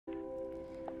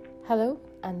Hello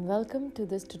and welcome to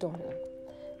this tutorial.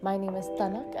 My name is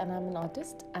Tanak and I'm an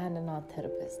artist and an art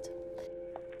therapist.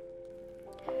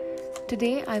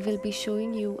 Today I will be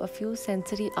showing you a few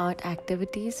sensory art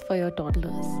activities for your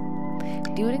toddlers.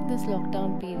 During this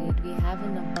lockdown period, we have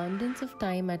an abundance of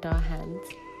time at our hands.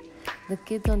 The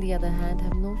kids, on the other hand,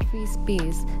 have no free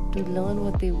space to learn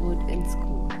what they would in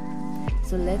school.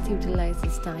 So let's utilize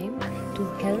this time to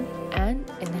help and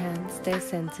enhance their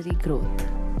sensory growth.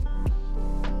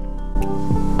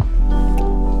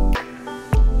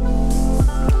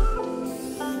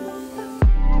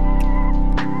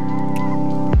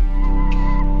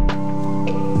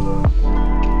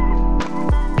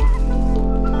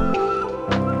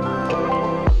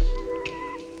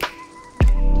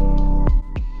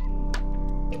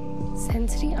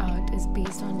 Sensory art is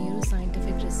based on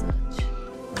neuroscientific research,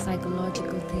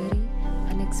 psychological theory,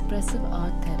 and expressive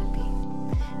art therapy.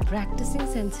 Practicing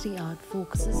sensory art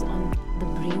focuses on the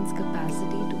brain's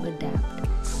capacity to adapt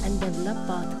and develop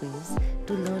pathways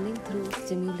to learning through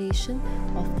stimulation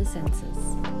of the senses.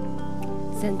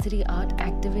 Sensory art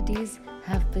activities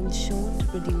have been shown to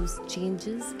produce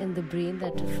changes in the brain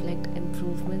that reflect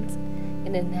improvements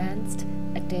in enhanced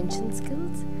attention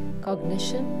skills,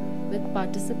 cognition, with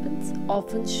participants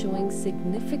often showing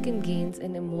significant gains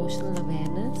in emotional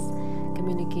awareness,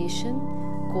 communication,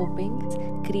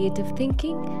 coping, creative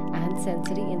thinking, and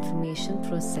sensory information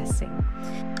processing.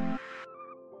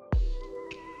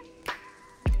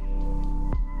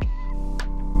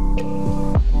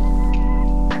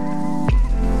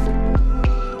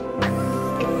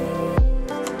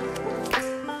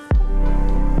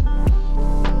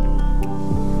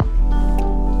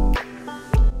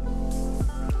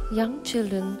 Young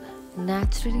children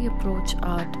naturally approach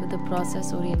art with a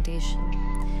process orientation.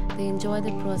 They enjoy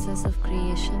the process of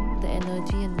creation, the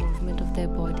energy and movement of their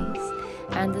bodies,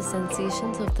 and the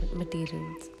sensations of the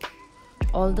materials.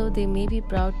 Although they may be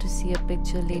proud to see a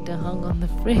picture later hung on the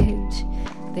fridge,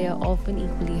 they are often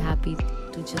equally happy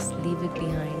to just leave it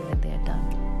behind when they are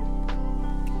done.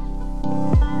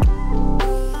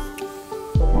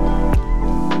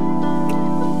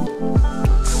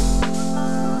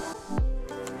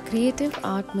 Creative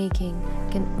art making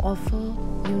can offer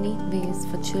unique ways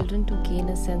for children to gain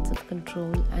a sense of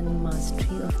control and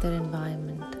mastery of their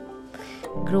environment,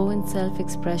 grow in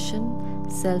self-expression,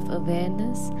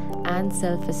 self-awareness, and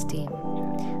self-esteem.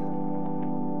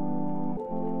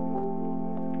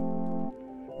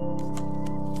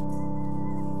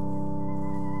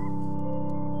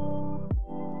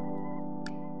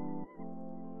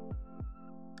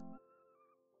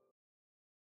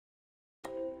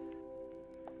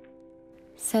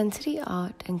 Sensory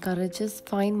art encourages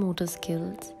fine motor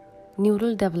skills,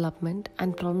 neural development,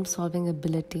 and problem-solving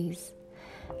abilities,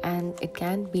 and it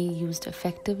can be used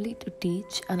effectively to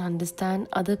teach and understand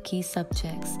other key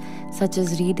subjects such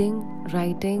as reading,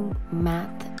 writing,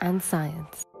 math, and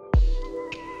science.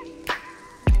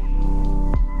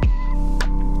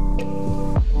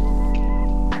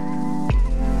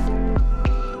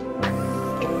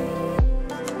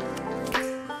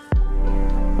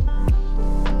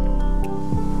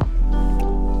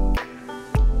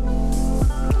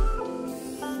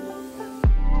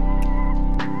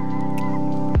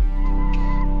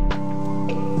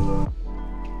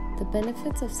 The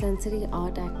benefits of sensory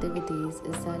art activities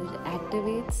is that it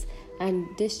activates and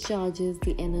discharges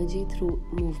the energy through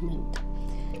movement,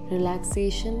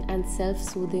 relaxation and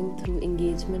self-soothing through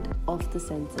engagement of the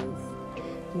senses,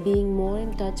 being more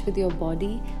in touch with your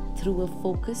body through a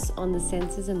focus on the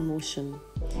senses and motion,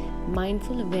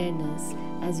 mindful awareness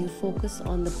as you focus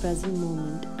on the present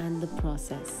moment and the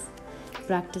process,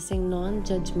 practicing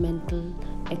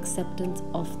non-judgmental acceptance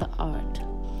of the art,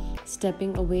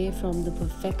 stepping away from the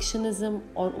perfectionism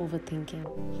or overthinking,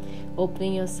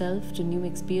 opening yourself to new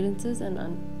experiences and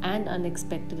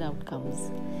unexpected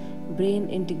outcomes, brain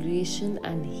integration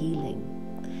and healing,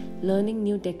 learning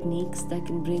new techniques that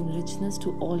can bring richness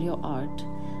to all your art,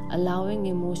 allowing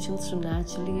emotions to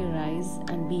naturally arise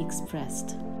and be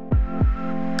expressed.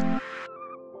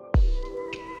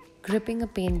 Gripping a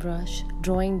paintbrush,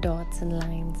 drawing dots and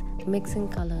lines, mixing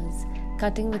colors,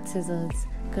 cutting with scissors,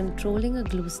 controlling a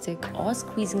glue stick or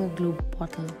squeezing a glue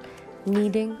bottle,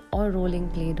 kneading or rolling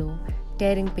Play-Doh,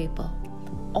 tearing paper.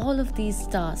 All of these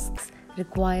tasks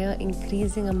require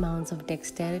increasing amounts of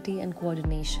dexterity and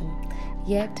coordination,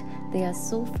 yet they are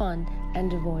so fun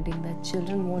and rewarding that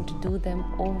children want to do them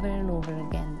over and over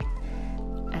again.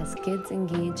 As kids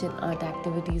engage in art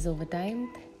activities over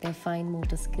time, their fine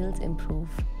motor skills improve.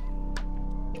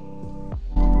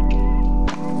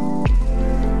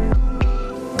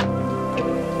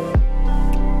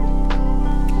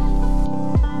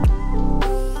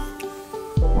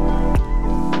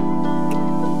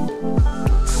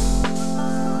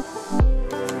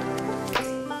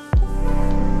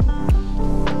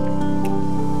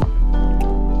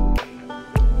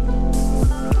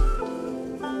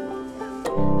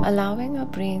 Allowing our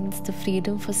brains the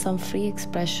freedom for some free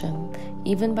expression,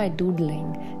 even by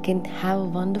doodling, can have a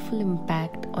wonderful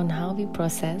impact on how we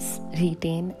process,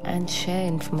 retain, and share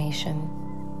information.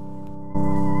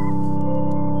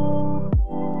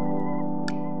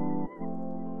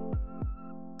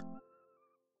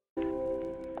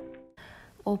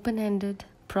 Open-ended,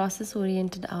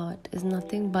 process-oriented art is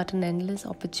nothing but an endless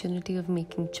opportunity of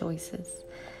making choices,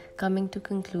 coming to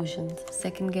conclusions,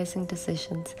 second-guessing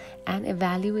decisions, and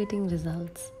evaluating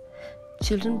results.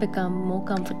 Children become more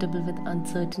comfortable with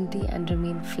uncertainty and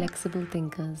remain flexible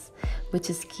thinkers, which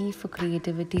is key for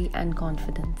creativity and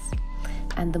confidence.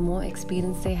 And the more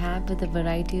experience they have with a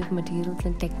variety of materials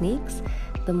and techniques,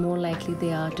 the more likely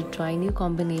they are to try new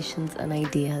combinations and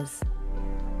ideas.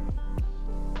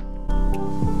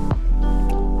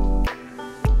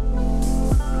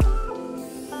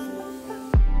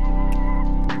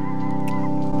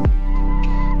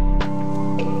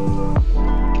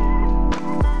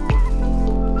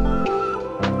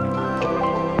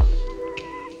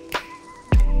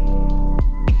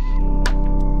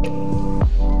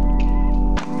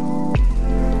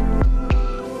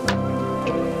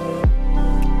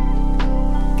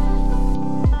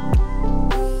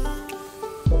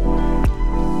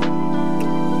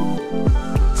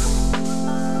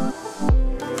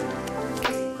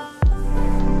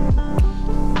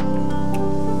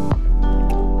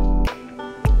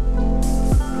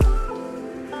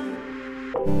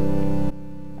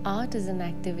 Art is an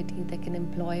activity that can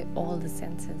employ all the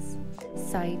senses: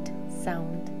 sight,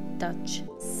 sound, touch,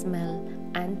 smell,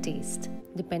 and taste,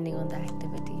 depending on the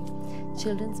activity.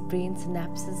 Children's brain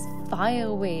synapses fire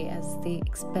away as they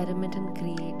experiment and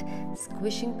create,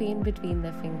 squishing paint between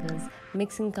their fingers,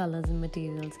 mixing colors and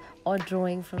materials, or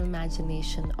drawing from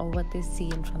imagination or what they see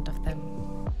in front of them.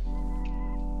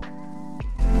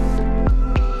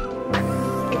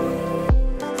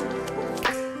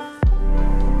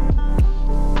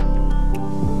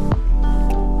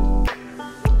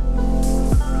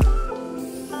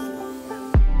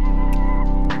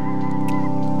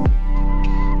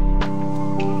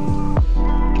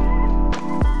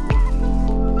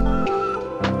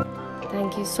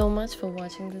 Thank you so much for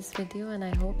watching this video, and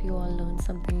I hope you all learned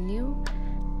something new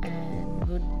and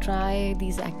would try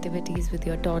these activities with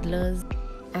your toddlers,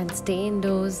 and stay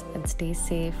indoors and stay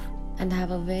safe and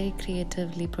have a very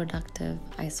creatively productive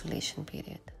isolation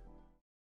period.